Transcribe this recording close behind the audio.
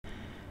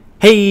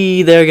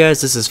Hey there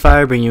guys, this is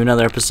Fire bringing you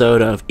another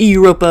episode of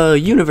Europa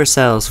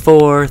Universalis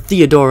for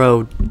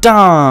Theodoro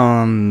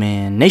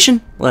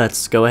Domination.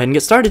 Let's go ahead and get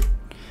started.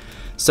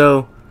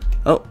 So,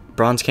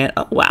 bronze can.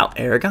 Oh wow,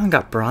 Aragon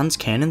got bronze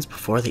cannons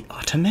before the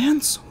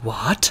Ottomans?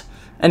 What?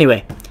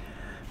 Anyway,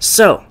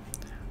 so,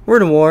 we're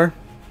in a war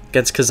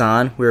against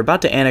Kazan. We were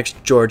about to annex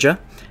Georgia,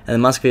 and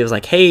then Muscovy was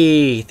like,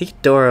 hey,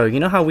 Theodoro,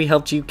 you know how we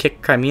helped you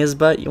kick Crimea's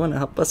butt? You want to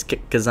help us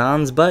kick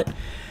Kazan's butt?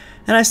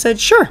 And I said,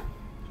 sure,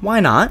 why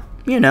not?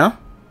 You know,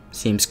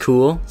 seems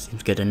cool,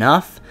 seems good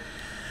enough.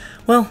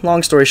 Well,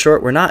 long story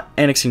short, we're not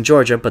annexing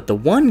Georgia, but the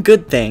one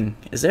good thing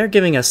is they're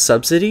giving us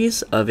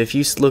subsidies of, if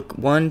you look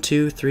 1,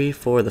 2, 3,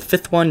 4, the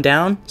fifth one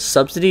down,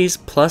 subsidies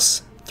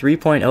plus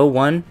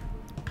 3.01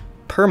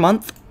 per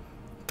month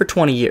for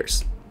 20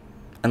 years.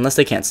 Unless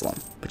they cancel them,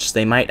 which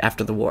they might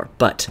after the war.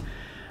 But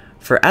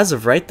for as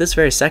of right this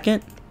very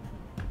second,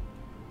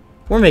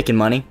 we're making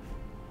money.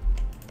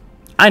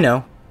 I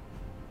know.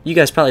 You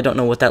guys probably don't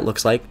know what that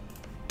looks like.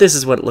 This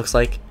is what it looks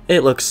like.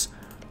 It looks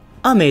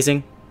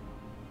amazing.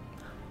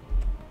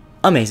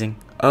 Amazing.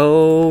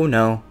 Oh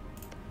no.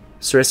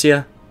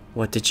 Sarisia,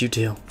 what did you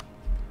do?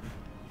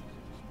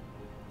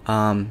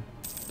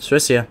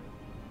 Sarisia,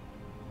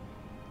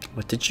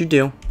 what did you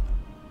do?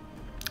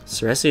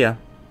 Sarisia.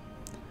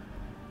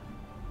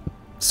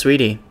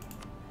 Sweetie.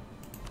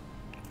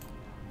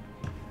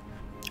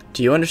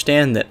 Do you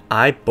understand that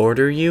I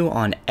border you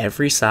on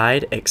every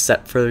side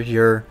except for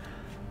your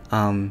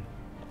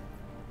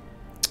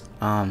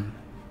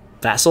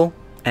vassal,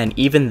 and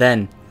even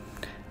then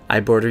I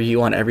border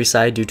you on every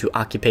side due to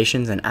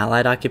occupations and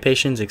allied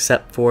occupations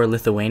except for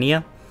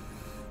Lithuania,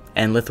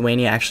 and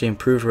Lithuania actually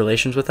improved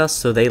relations with us,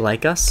 so they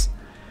like us.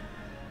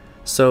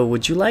 So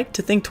would you like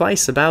to think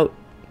twice about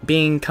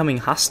becoming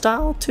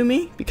hostile to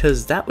me?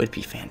 Because that would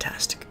be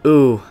fantastic.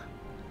 Ooh,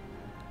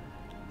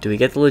 do we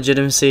get the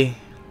legitimacy?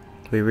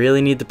 We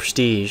really need the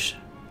prestige.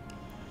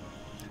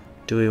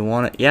 Do we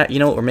want it? Yeah, you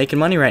know what, we're making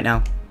money right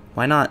now,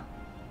 why not?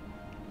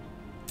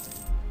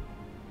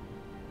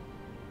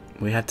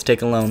 We have to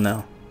take a loan,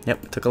 though.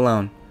 Yep, we took a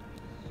loan.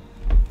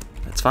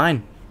 That's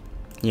fine.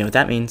 You know what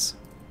that means.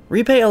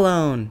 Repay a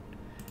loan.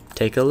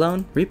 Take a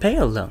loan, repay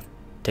a loan.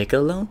 Take a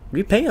loan,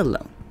 repay a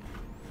loan.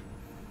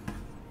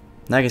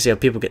 Now I can see how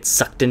people get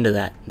sucked into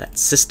that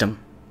system.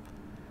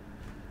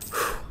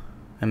 Whew.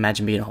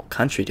 Imagine being a whole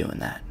country doing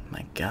that.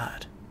 My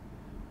God.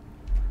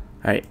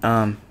 Alright,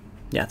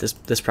 yeah,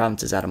 this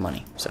province is out of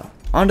money. So,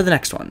 on to the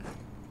next one.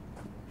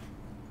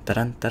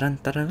 Da-dun, da-dun,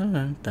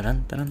 da-dun,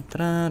 da-dun, da-dun,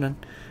 da-dun.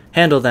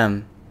 Handle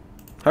them.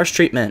 Harsh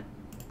treatment.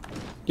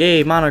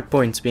 Yay, monarch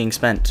points being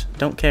spent.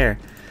 Don't care.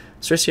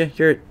 Sarisia,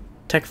 you're at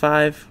Tech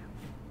 5.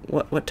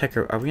 What tech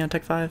are we on?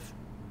 Tech 5?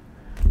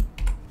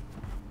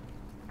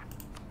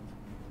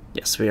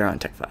 Yes, we are on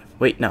Tech 5.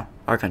 Wait, no,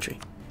 our country.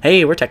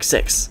 Hey, we're Tech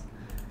 6.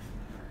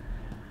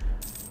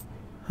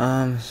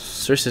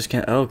 Sarisia's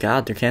oh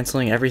god, they're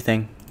canceling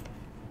everything.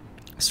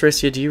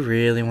 Sarisia, do you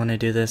really want to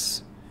do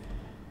this?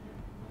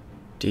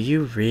 Do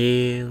you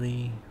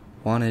really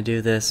want to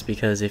do this?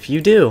 Because if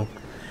you do,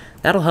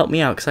 that'll help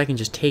me out, because I can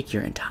just take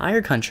your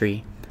entire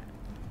country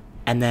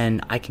and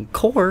then I can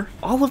core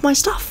all of my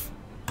stuff.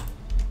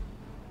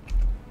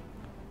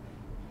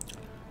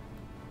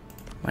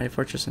 Mighty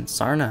Fortress in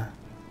Sarna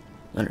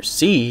under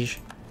siege.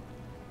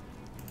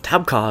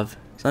 Tabkov.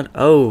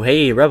 Oh,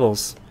 hey,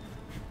 rebels.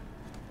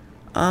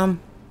 You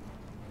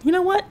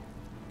know what?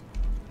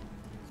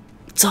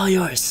 It's all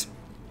yours.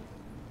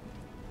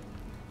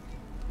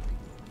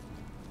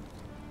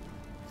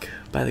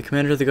 By the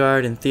commander of the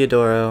guard and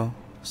Theodoro,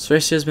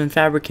 Sarisia has been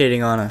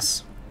fabricating on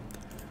us.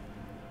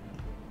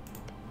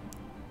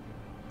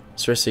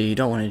 Sarisia, you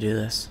don't want to do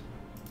this.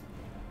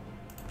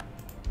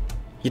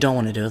 You don't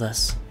want to do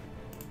this.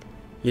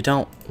 You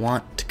don't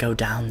want to go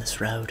down this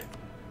road.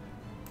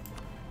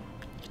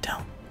 You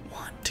don't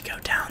want to go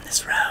down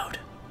this road.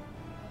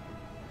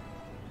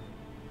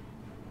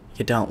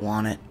 You don't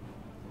want it.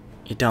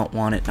 You don't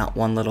want it, not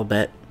one little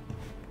bit.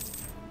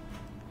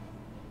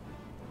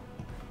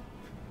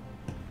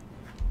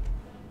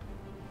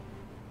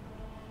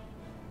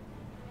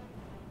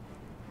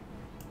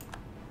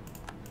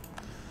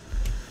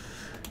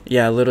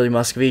 Yeah, literally,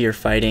 Muscovy, you're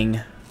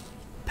fighting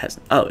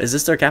peasant. Oh, is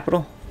this their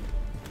capital?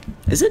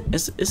 Is it?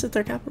 Is it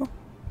their capital?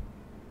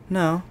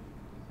 No.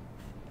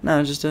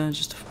 No, just a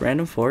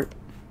random fort.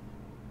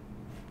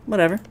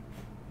 Whatever.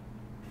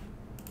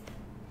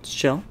 It's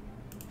chill.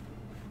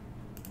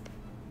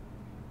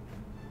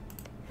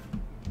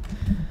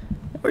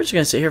 We're just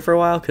gonna sit here for a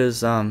while,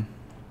 cause I'm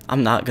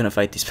not gonna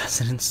fight these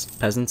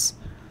peasants.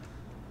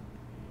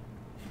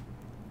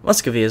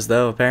 Muscovy is,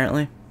 though,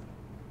 apparently.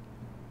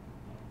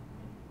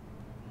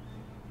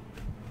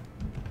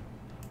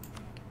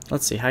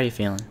 Let's see, how are you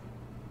feeling?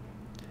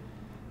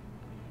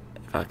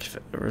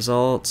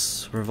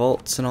 Results,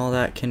 revolts, and all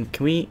that. Can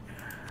we?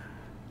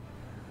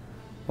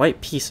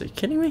 White peace? Are you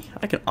kidding me?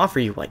 I can offer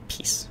you white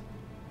peace.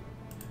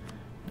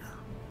 No.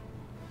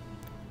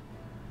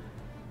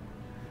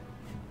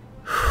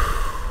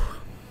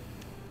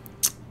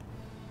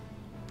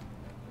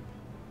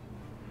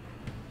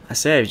 I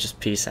say I just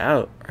peace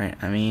out, right?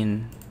 I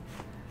mean,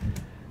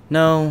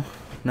 no,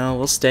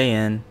 we'll stay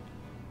in.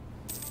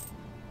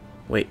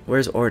 Wait,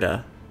 where's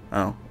Orda?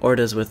 Oh,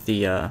 Orda's with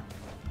the, oh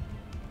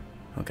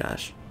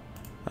gosh.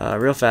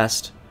 Real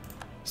fast.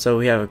 So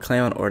we have a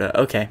claim on Orda.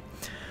 Okay.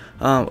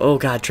 Oh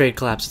god, trade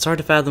collapse. It's hard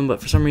to fathom,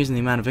 but for some reason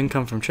the amount of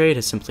income from trade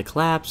has simply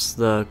collapsed.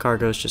 The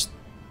cargoes just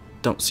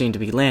don't seem to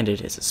be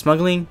landed. Is it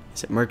smuggling?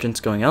 Is it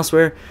merchants going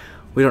elsewhere?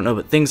 We don't know,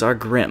 but things are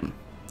grim.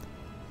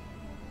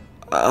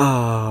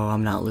 Oh,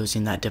 I'm not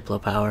losing that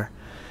Diplo power.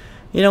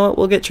 You know what?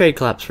 We'll get trade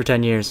collapse for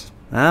 10 years.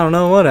 I don't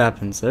know what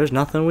happens. There's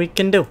nothing we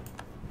can do.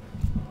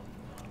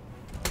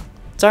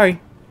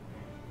 Sorry.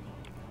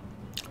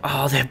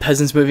 Oh, they have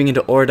peasants moving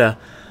into Orda.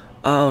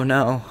 Oh,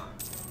 no.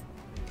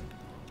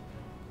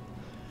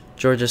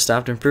 Georgia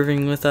stopped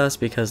improving with us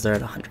because they're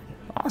at 100.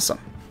 Awesome.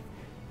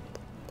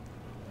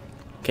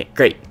 Okay,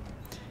 great.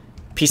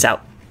 Peace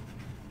out.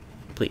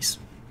 Please.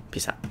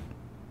 Peace out.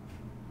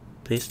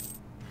 Please.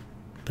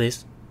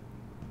 Please.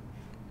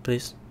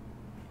 Please.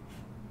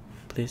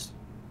 Please.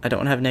 I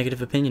don't have a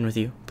negative opinion with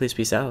you. Please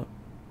peace out.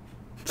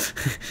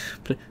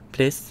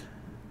 Please.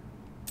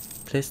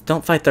 Please.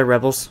 Don't fight the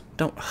rebels.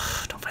 Don't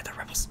fight the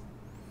rebels.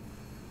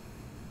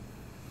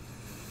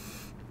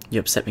 You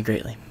upset me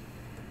greatly.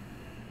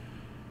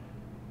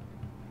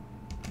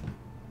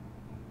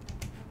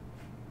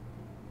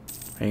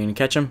 Are you gonna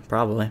catch him?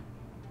 Probably.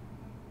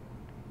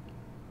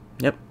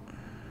 Yep.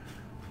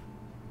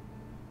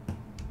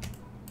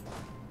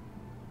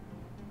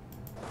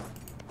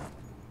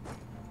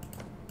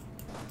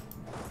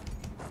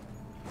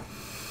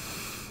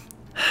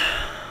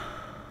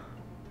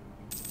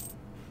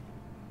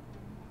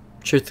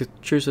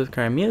 Truce with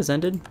Crimea has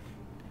ended.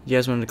 You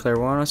guys want to declare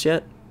war on us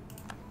yet?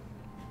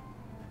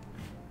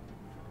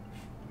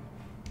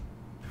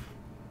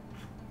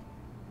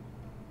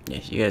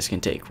 Yeah, you guys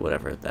can take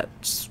whatever that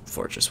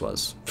fortress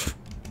was.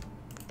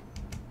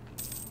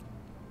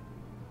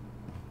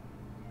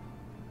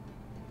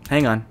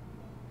 Hang on.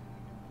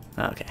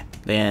 Okay,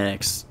 they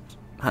annexed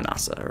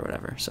Hanasa or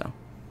whatever, so.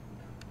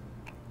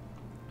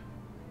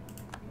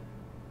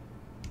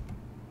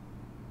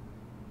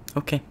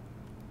 Okay.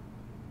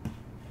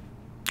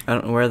 I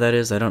don't know where that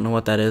is, I don't know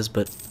what that is,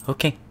 but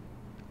okay.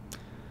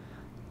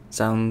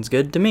 Sounds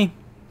good to me.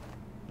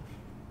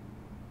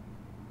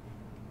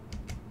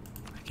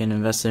 I can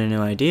invest in a new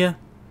idea.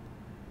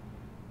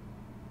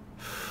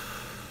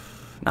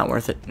 Not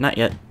worth it, not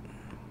yet.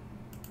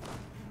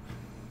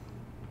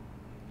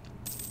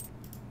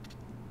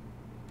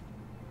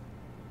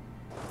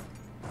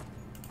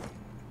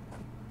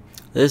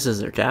 This is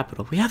their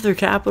capital. We have their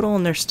capital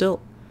and they're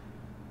still...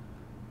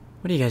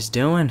 What are you guys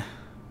doing?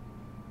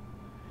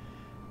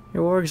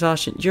 Your war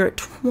exhaustion. You're at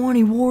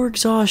 20 war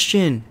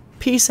exhaustion.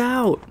 Peace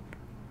out.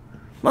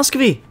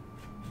 Muscovy.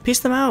 Peace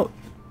them out.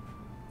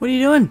 What are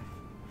you doing?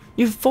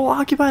 You full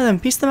occupy them.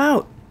 Peace them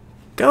out.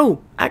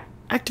 Go.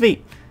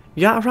 Activate.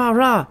 Ya rah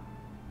rah.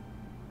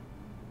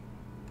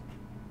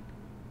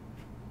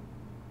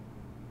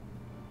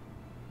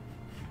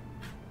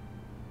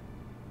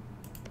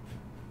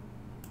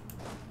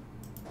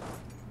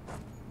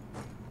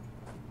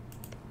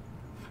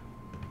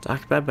 It's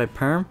occupied by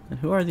Perm? And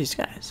who are these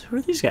guys? Who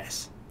are these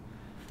guys?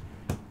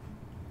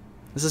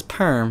 This is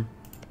Perm.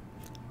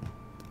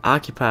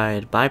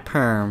 Occupied by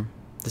Perm.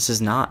 This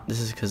is not. This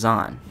is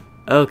Kazan.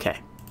 Okay.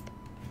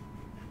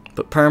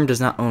 But Perm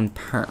does not own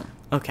Perm.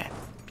 Okay.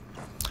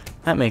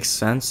 That makes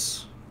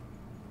sense.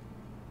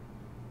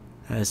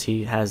 As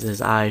he has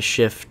his eyes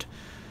shift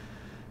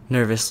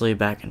nervously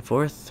back and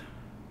forth.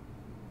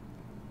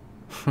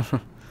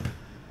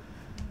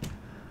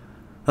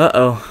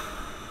 Uh-oh.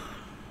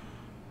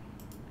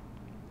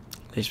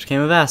 They just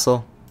became a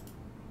vassal.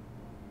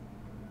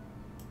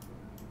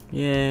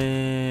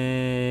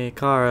 Yay,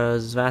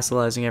 Kara's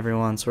vassalizing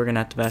everyone, so we're gonna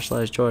have to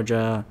vassalize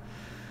Georgia.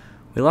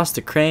 We lost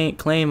the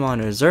claim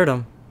on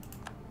Zerdum.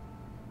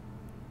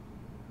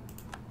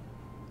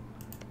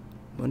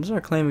 When does our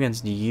claim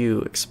against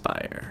you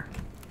expire?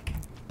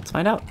 Let's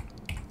find out.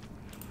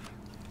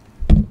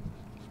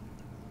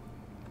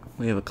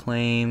 We have a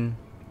claim.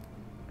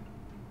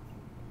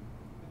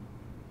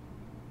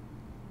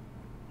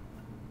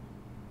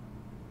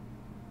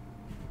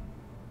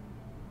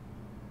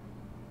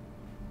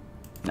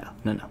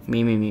 No.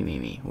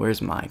 Me.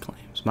 Where's my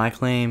claims? My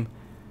claim.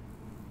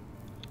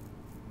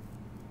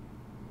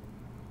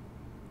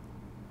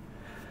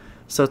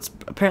 So it's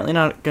apparently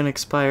not going to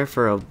expire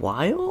for a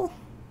while? ...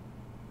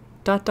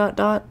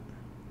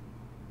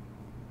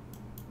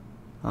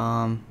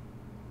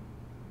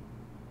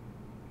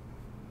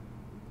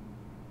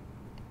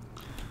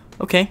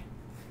 Okay.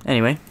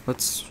 Anyway,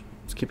 let's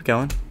keep it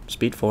going.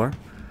 Speed 4.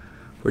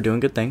 We're doing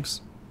good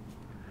things.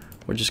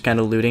 We're just kind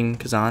of looting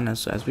Kazan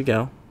as we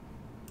go.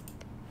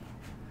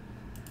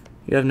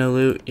 You have no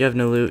loot, you have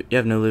no loot, you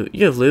have no loot,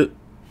 you have loot.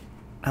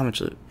 How much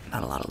loot?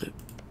 Not a lot of loot.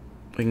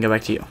 We can go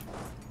back to you.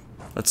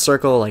 Let's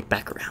circle, like,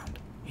 back around.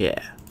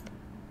 Yeah.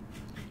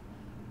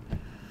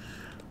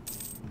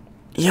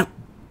 Yep.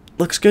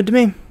 Looks good to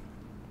me.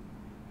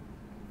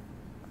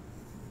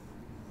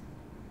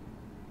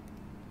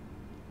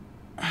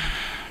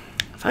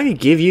 If I could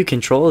give you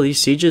control of these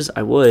sieges,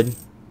 I would.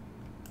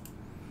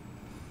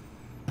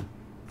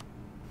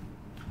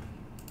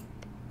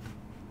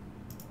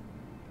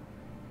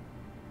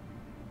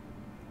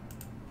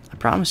 I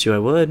promise you I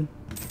would.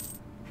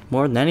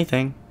 More than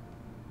anything.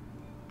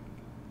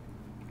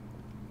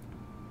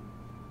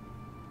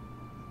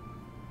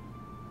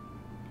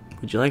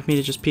 Would you like me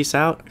to just peace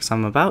out? Because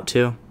I'm about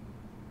to.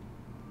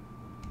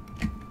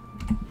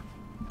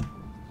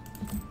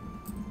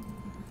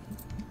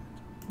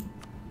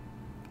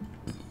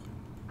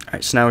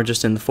 Alright, so now we're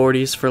just in the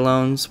 40s for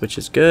loans, which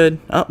is good.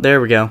 Oh,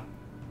 there we go.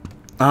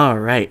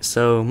 Alright,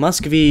 so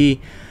Muscovy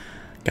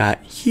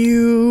got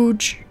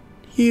huge.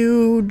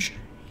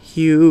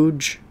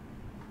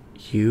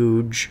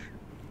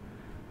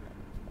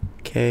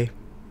 Okay.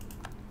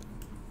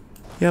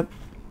 Yep,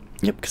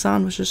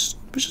 Kazan was just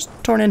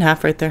torn in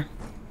half right there.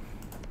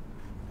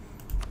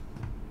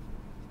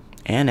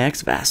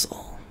 Annex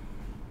vassal.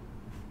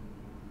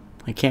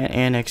 I can't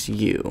annex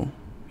you.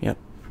 Yep.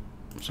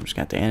 So I'm just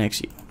gonna have to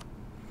annex you.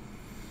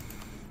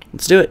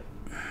 Let's do it.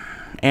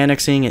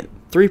 Annexing at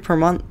 3 per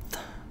month.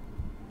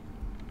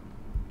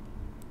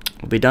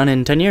 We'll be done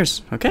in 10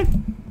 years. Okay.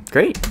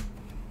 Great.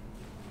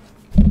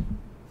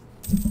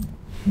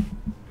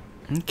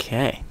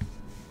 Okay.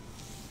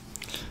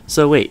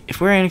 So wait, if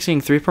we're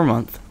annexing 3 per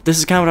month, this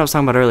is kind of what I was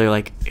talking about earlier.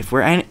 Like, if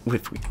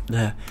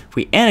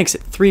we annex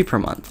at 3 per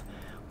month,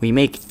 we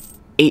make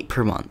 8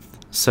 per month.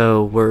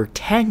 So we're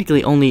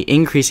technically only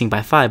increasing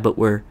by 5, but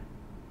we're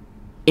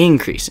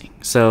increasing.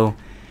 So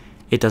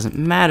it doesn't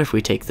matter if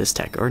we take this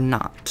tech or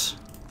not.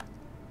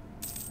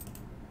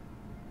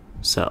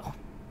 So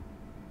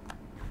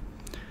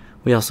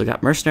we also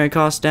got mercenary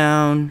costs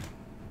down.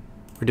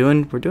 We're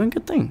doing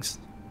good things.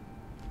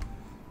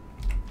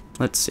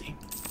 Let's see.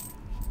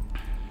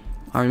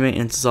 Army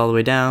maintenance is all the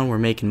way down. We're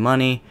making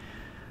money.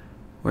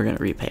 We're gonna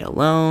repay a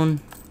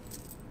loan.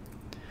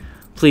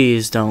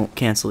 Please don't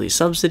cancel these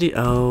subsidies.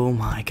 Oh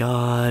my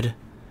god.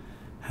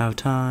 How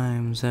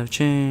times have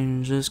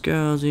changed. This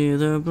girl's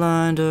either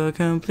blind or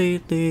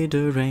completely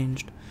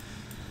deranged.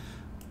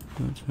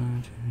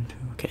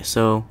 Okay,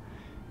 so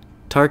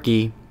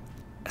Tarki,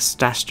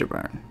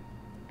 Stastaburn.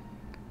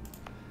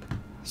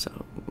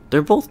 So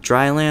they're both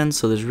dry lands,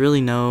 so there's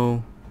really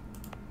no.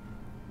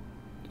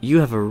 You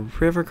have a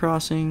river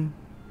crossing,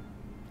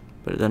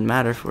 but it doesn't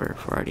matter if we're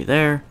already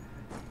there.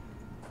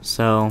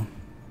 So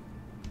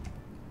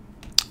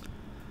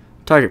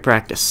target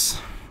practice.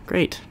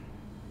 Great.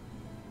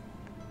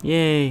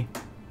 Yay.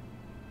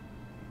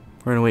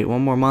 We're gonna wait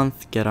 1 more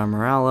month, get our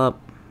morale up.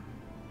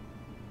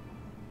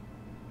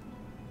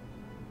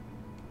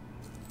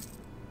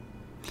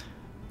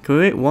 Can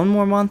we wait 1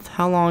 more month?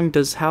 How long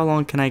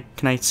can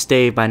I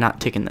stay by not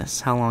ticking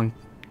this? How long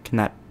can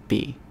that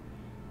be?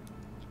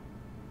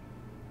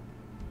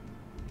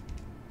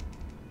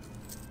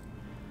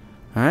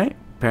 Alright,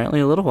 apparently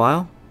a little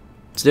while.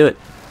 Let's do it.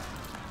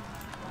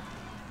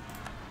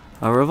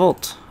 A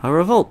revolt, a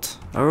revolt,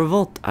 a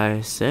revolt,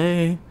 I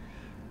say.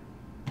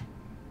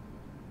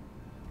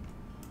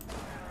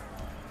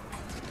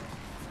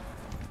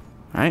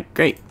 Alright,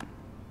 great.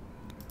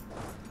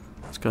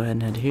 Let's go ahead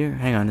and head here.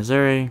 Hang on, is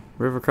there a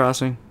river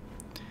crossing?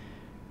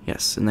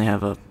 Yes, and they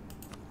have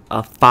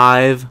a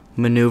 5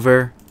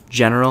 maneuver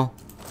general.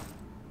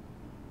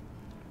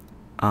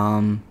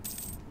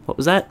 What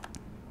was that?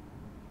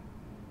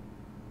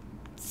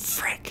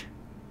 Frick.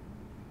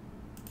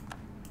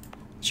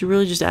 Did you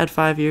really just add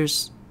 5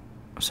 years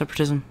of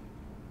separatism?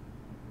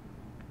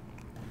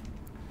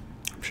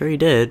 I'm sure you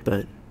did,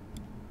 but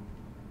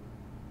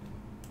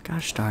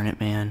gosh darn it,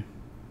 man.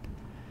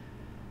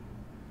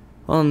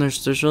 Well, and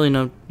there's really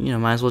no,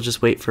 might as well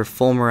just wait for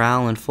full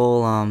morale and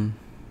full,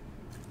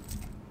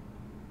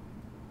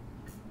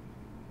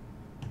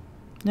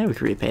 yeah, we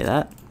could repay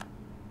that.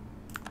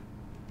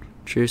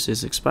 Truce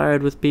is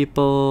expired with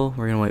people.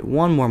 We're gonna wait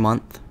 1 more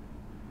month.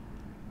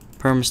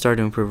 Perm started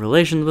to improve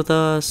relations with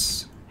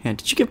us. Yeah,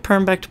 did you give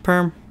Perm back to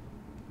Perm?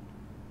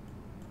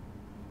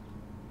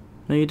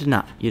 No, you did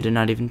not. You did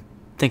not even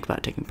think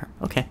about taking Perm.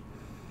 Okay.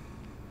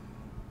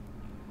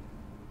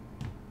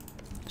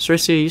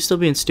 Cerecia, are you still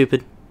being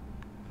stupid?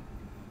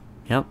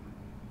 Yep.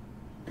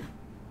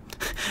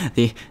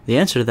 The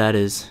answer to that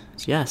is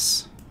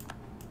yes.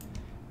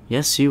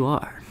 Yes, you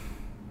are.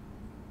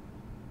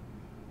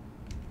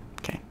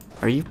 Okay.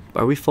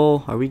 Are we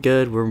full? Are we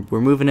good?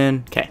 We're moving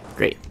in. Okay,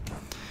 great.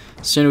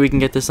 The sooner we can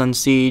get this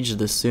unsieged,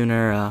 the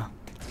sooner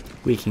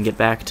we can get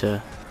back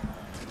to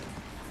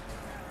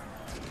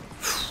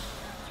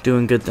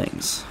doing good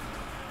things.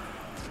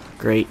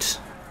 Great.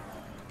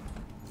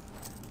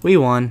 We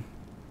won.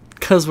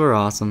 'Cause we're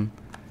awesome.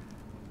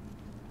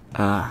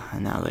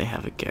 And now they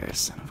have a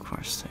garrison, of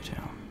course they do.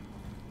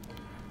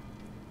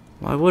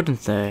 Why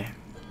wouldn't they?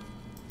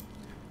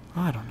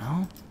 Oh, I don't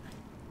know.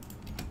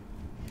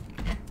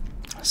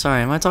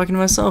 Sorry, am I talking to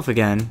myself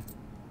again?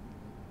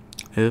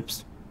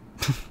 Oops.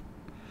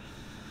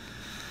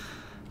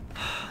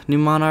 New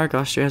monarch.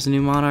 Austria has a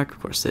new monarch. Of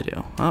course they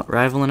do. Oh,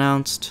 rival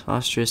announced.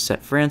 Austria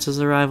set France as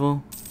a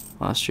rival.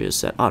 Austria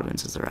set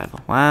Ottomans as a rival.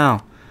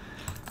 Wow.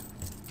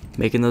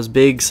 making those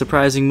big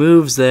surprising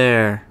moves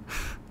there.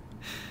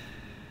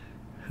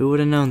 Who would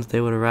have known that they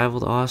would have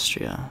rivaled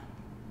Austria?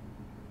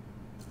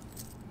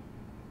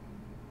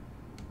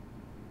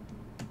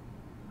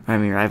 I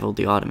mean, rivaled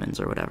the Ottomans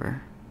or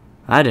whatever.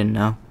 I didn't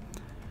know.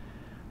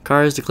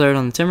 Cars declared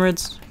on the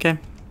Timurids. Okay.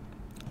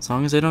 As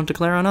long as they don't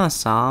declare on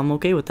us, I'm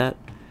okay with that.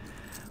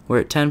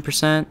 We're at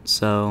 10%,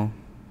 so...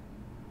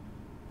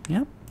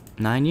 Yep,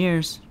 9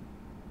 years.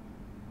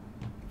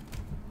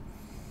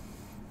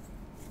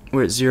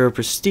 We're at 0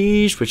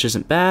 prestige, which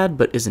isn't bad,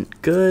 but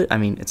isn't good. I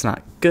mean, it's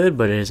not good,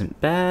 but it isn't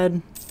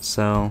bad.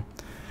 So,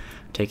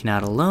 taking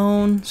out a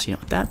loan, so you know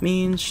what that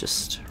means.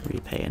 Just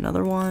repay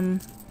another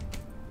one.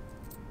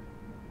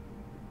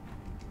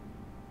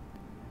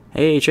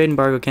 Hey, trade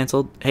embargo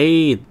canceled.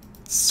 Hey,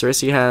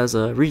 Cersei has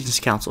a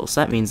Regency Council, so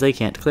that means they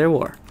can't declare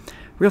war.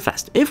 Real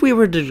fast. If we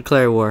were to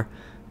declare war,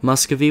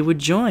 Muscovy would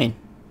join,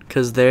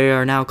 because they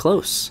are now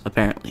close,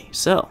 apparently.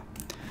 So,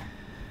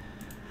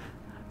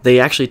 they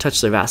actually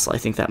touched their vassal. I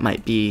think that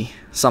might be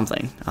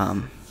something.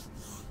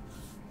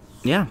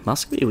 Yeah,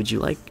 Muscovy, would you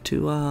like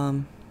to,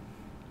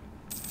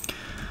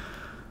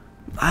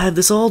 I have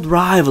this old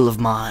rival of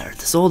mine, or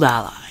this old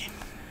ally.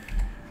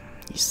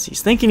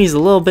 He's thinking he's a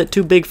little bit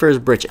too big for his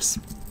britches.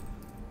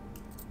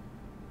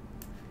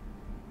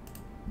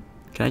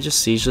 Can I just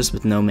siege this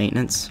with no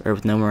maintenance, or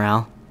with no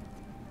morale?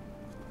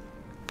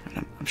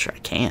 I'm sure I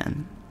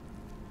can.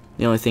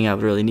 The only thing I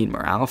would really need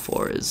morale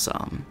for is,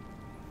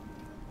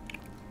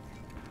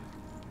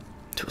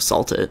 to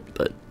assault it,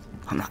 but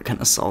I'm not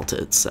gonna assault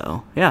it,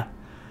 so, yeah.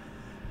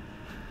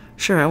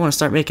 Sure, I want to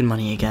start making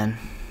money again.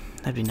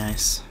 That'd be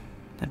nice.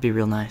 That'd be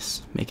real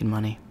nice, making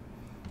money.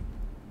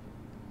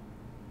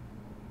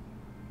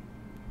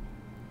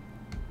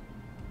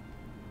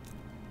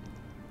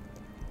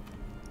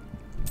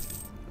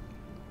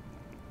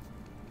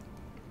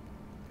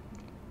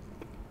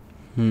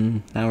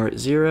 Now we're at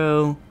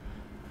 0.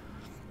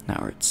 Now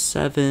we're at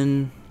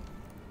 7.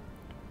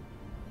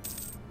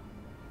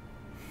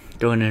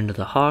 Going into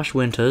the harsh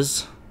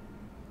winters.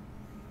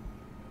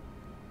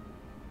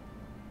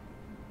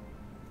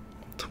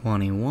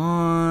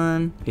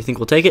 21. You think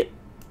we'll take it?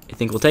 You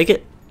think we'll take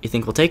it? You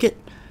think we'll take it?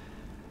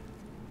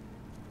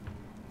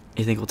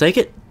 You think we'll take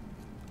it?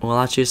 Well,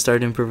 actually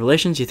started to improve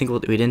relations. You think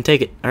we didn't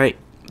take it? Alright.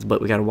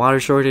 But we got a water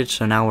shortage,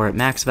 so now we're at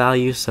max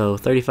value, so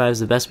 35 is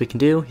the best we can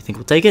do. You think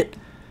we'll take it?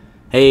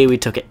 Hey, we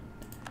took it.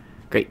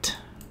 Great.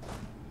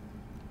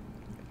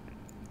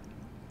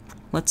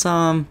 Let's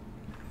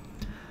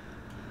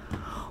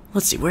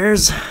see, we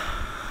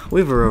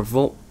have a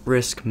revolt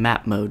risk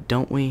map mode,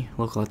 don't we?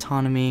 Local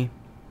autonomy.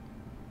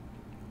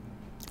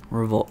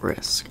 Revolt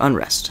risk.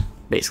 Unrest,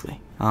 basically.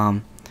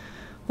 Well,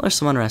 there's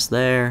some unrest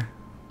there.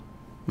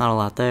 Not a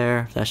lot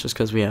there. That's just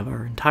because we have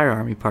our entire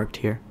army parked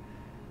here.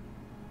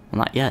 Well,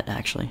 not yet,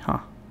 actually,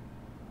 huh?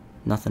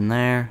 Nothing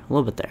there. A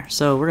little bit there.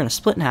 So we're going to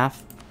split in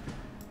half.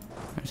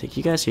 I'm going to take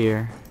you guys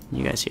here,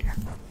 you guys here.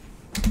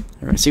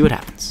 We're going to see what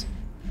happens.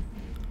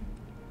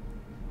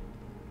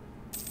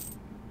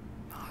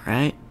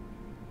 Alright.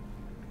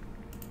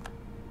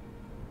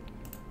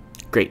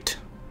 Great.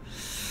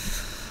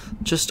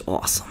 Just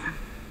awesome.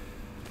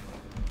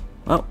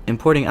 Oh,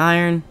 importing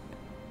iron.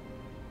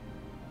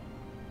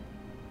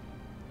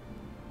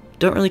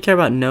 Don't really care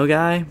about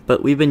Nogai,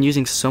 but we've been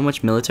using so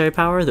much military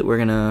power that we're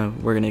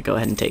gonna go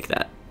ahead and take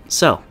that.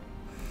 So,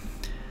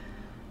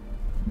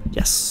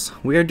 yes,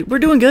 we're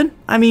doing good.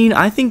 I mean,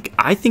 I think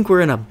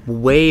we're in a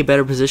way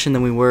better position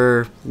than we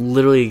were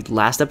literally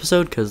last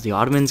episode, because the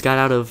Ottomans got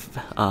out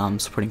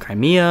of supporting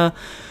Crimea.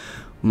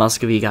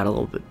 Muscovy got a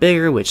little bit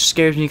bigger, which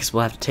scares me because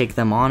we'll have to take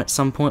them on at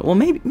some point. Well,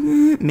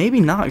 maybe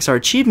not, because our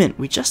achievement,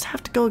 we just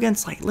have to go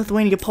against like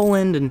Lithuania,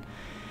 Poland, and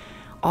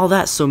all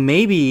that. So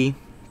maybe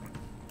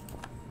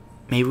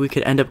we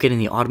could end up getting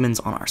the Ottomans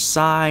on our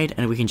side,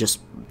 and we can just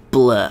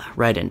blah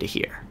right into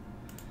here.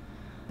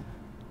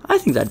 I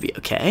think that'd be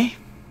okay.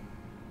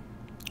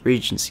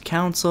 Regency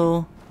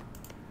Council.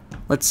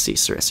 Let's see,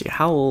 Cersei,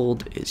 how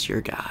old is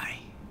your guy?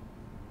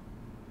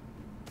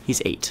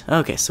 He's 8.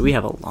 Okay, so we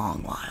have a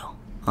long while.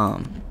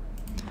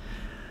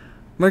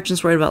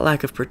 Merchants worried about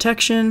lack of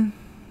protection.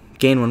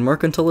 Gain 1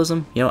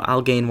 mercantilism. You know,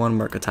 I'll gain 1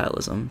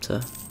 mercantilism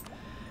to...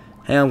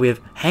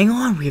 Hang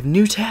on, we have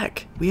new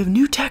tech. We have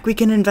new tech we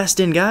can invest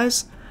in,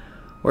 guys.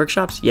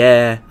 Workshops?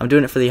 Yeah, I'm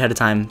doing it for the ahead of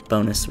time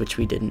bonus, which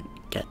we didn't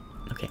get.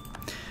 Okay. ...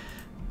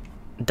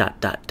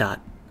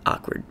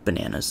 Awkward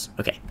bananas.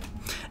 Okay.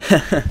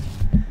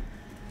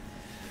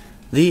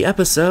 The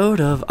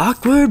episode of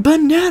Awkward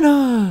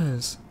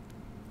Bananas.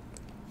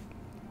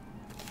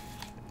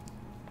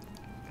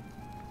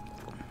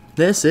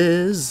 This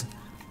is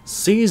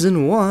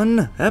Season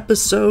 1,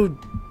 Episode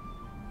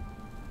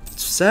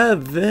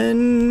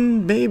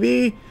 7,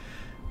 maybe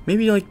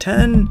like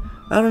 10.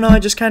 I don't know, I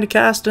just kind of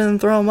cast and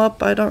throw them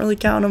up. I don't really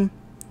count them.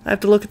 I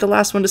have to look at the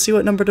last one to see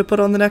what number to put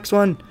on the next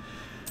one.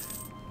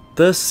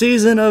 The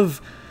Season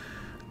of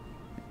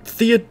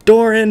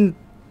Theodoran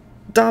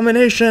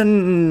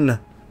Domination. If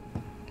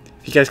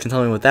you guys can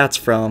tell me what that's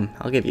from,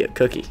 I'll give you a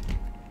cookie.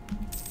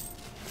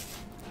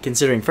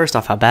 considering first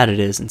off how bad it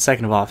is, and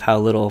second of all how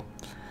little.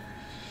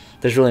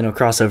 There's really no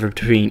crossover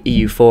between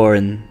EU4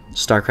 and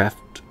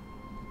StarCraft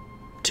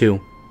 2.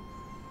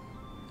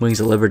 Wings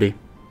of Liberty,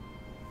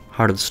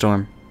 Heart of the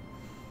Storm,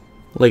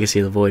 Legacy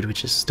of the Void,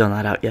 which is still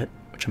not out yet,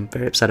 which I'm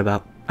very upset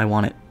about. I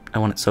want it. I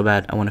want it so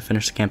bad. I want to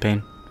finish the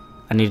campaign.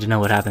 I need to know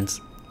what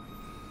happens.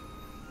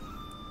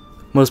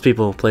 Most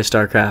people play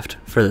StarCraft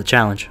for the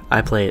challenge.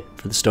 I play it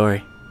for the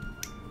story.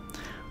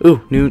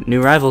 Ooh,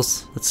 new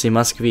rivals. Let's see.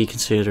 Muscovy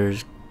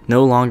considers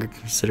no longer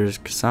considers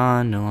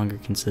Kazan. No longer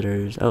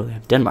considers. Oh, they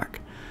have Denmark.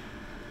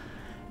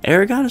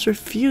 Aragon is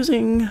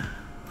refusing.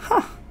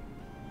 Huh.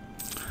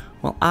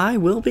 Well, I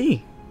will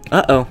be.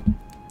 Uh-oh.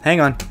 Hang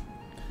on.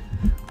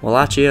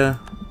 Wallachia.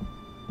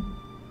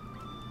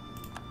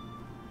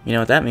 You know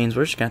what that means?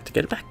 We're just going to have to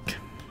get it back.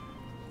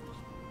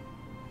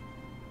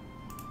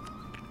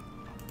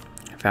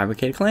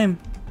 Fabricate a claim.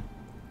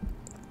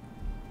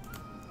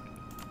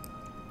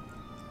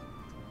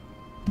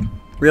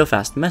 Real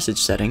fast. Message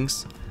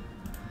settings.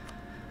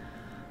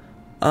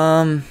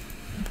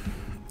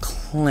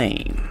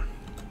 Claim.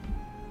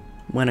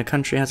 When a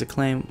country has a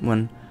claim,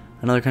 when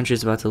another country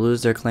is about to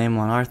lose their claim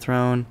on our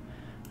throne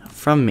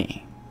from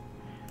me.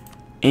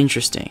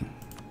 Interesting.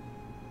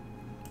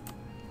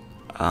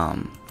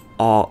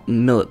 All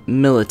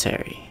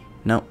military.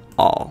 No,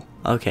 all.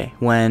 Okay,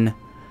 when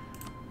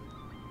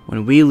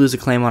we lose a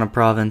claim on a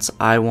province,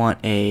 I want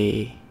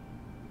a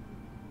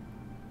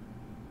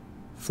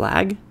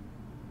flag?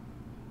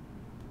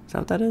 Is that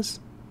what that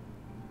is?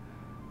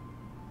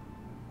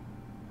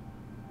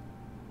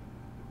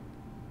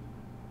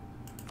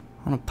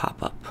 I want to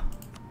pop up.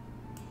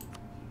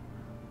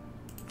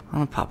 I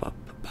want to pop up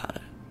about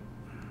it.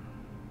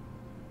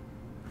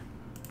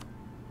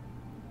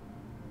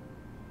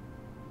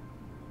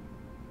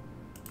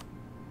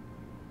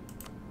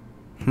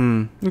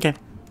 Okay.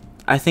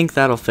 I think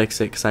that'll fix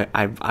it, because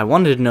I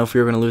wanted to know if we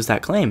were going to lose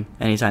that claim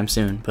anytime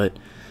soon, but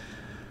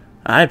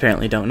I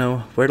apparently don't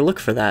know where to look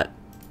for that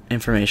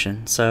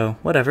information, so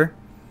whatever.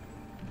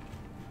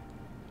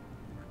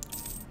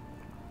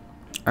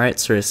 Alright,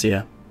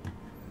 Sarisia.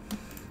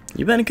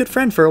 You've been a good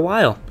friend for a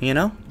while, you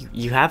know?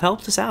 You have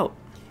helped us out.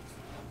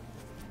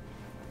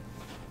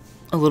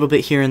 A little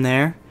bit here and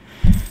there.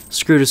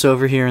 Screwed us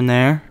over here and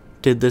there.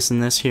 Did this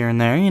and this here and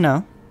there, you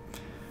know.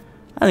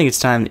 I think it's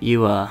time that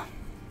you,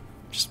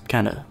 just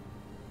kind of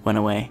went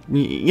away.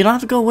 You don't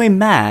have to go away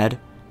mad.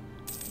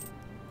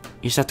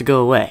 You just have to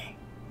go away.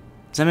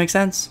 Does that make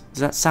sense?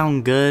 Does that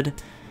sound good?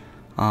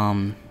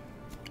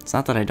 It's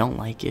not that I don't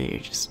like you.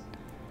 You're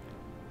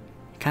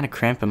kind of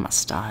cramping my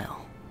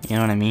style. You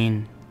know what I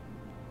mean?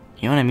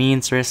 You know what I mean,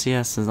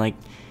 Sarisia? So, like,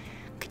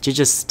 could you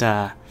just,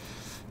 kind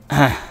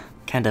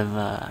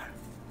of,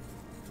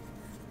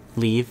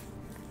 leave,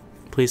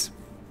 please?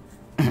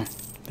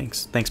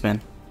 Thanks,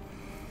 man.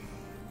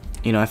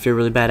 You know, I feel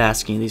really bad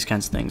asking you these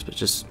kinds of things, but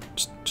just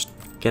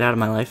get out of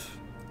my life.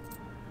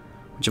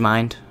 Would you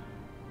mind?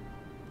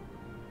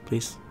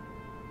 Please?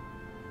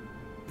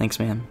 Thanks,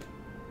 man.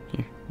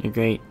 You're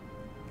great.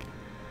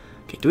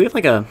 Okay, do we have,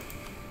 like,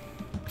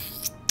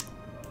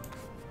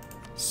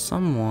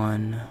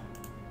 someone...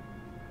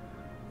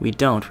 We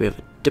don't. We have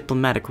a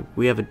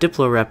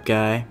Diplo rep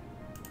guy.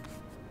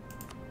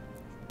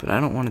 But I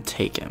don't want to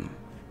take him.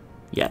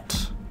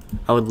 Yet.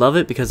 I would love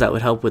it because that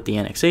would help with the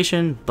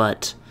annexation,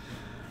 but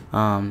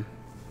I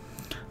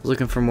was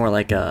looking for more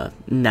like a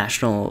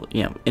national,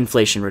 you know,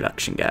 inflation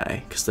reduction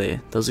guy, because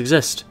those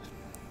exist.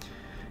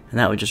 And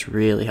that would just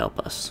really help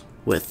us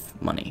with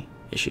money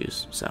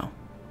issues, so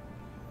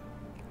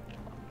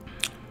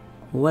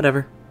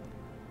whatever.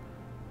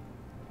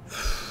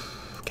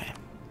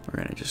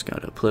 We're going to just go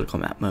to political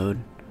map mode.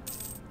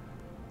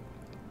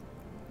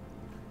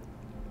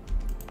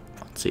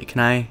 Let's see,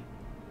 I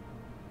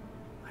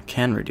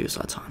can reduce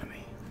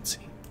autonomy. Let's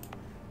see.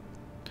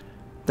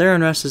 Their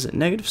unrest is at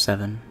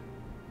 -7.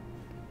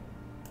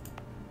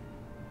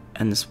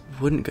 And this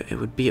wouldn't go, it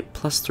would be at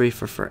 +3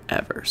 for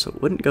forever, so it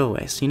wouldn't go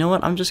away. So you know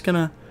what, I'm just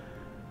gonna...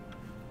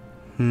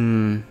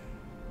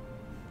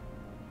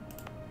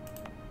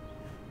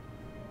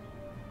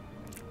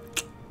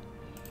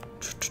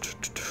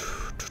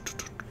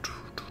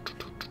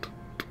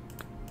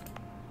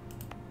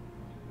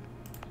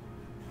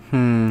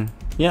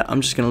 Yeah,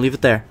 I'm just gonna leave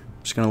it there.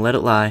 I'm just gonna let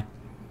it lie.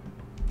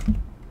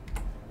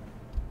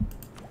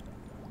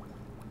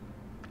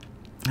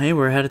 Hey,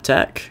 we're ahead of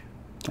tech.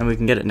 And we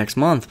can get it next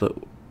month, but...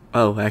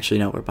 Oh, actually,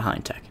 no, we're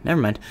behind tech. Never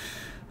mind.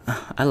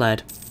 I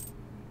lied.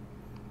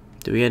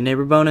 Do we get a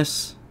neighbor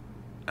bonus?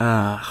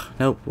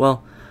 Nope.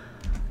 Well,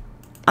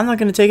 I'm not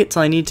gonna take it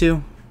till I need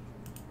to.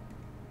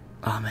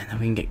 Oh, man, then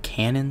we can get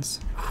cannons.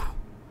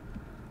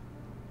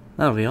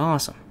 That'll be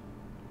awesome.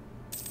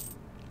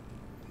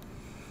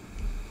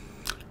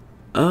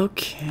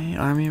 Okay,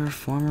 Army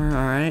Reformer,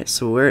 alright,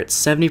 so we're at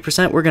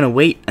 70%. We're gonna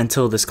wait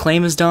until this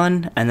claim is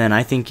done, and then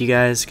I think you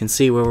guys can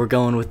see where we're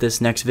going with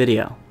this next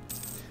video.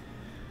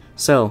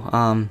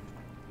 So,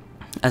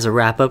 as a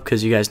wrap-up,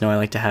 because you guys know I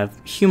like to have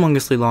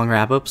humongously long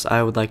wrap-ups,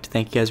 I would like to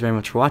thank you guys very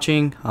much for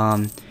watching.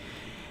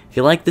 If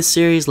you like this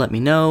series, let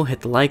me know. Hit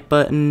the like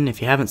button. If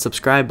you haven't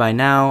subscribed by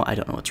now, I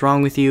don't know what's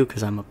wrong with you,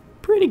 because I'm a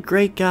pretty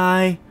great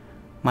guy.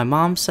 My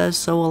mom says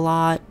so a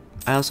lot.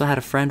 I also had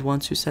a friend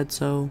once who said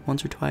so,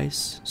 once or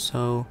twice.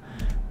 So,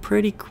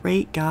 pretty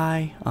great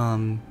guy.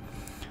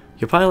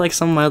 You'll probably like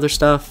some of my other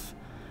stuff.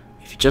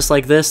 If you just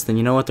like this, then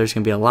you know what, there's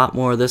going to be a lot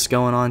more of this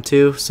going on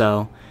too.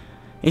 So,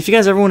 if you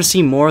guys ever want to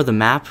see more of the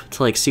map,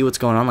 to like see what's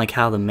going on, like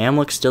how the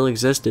Mamluks still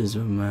exist,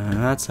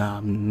 that's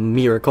a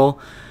miracle.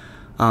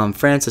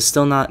 France is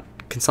still not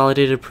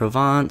consolidated.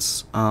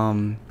 Provence.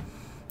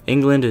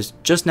 England is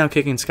just now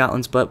kicking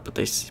Scotland's butt, but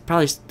these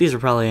are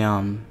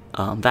probably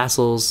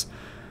vassals.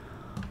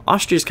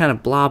 Austria's kind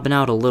of blobbing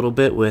out a little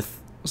bit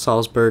with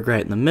Salzburg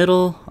right in the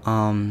middle.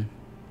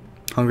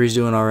 Hungary's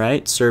doing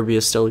alright.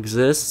 Serbia still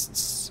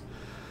exists.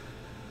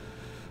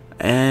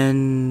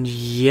 And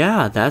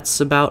yeah, that's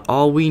about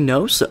all we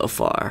know so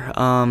far.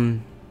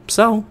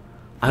 So,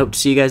 I hope to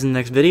see you guys in the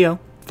next video.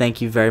 Thank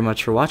you very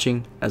much for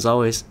watching. As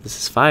always, this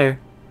is Fire,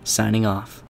 signing off.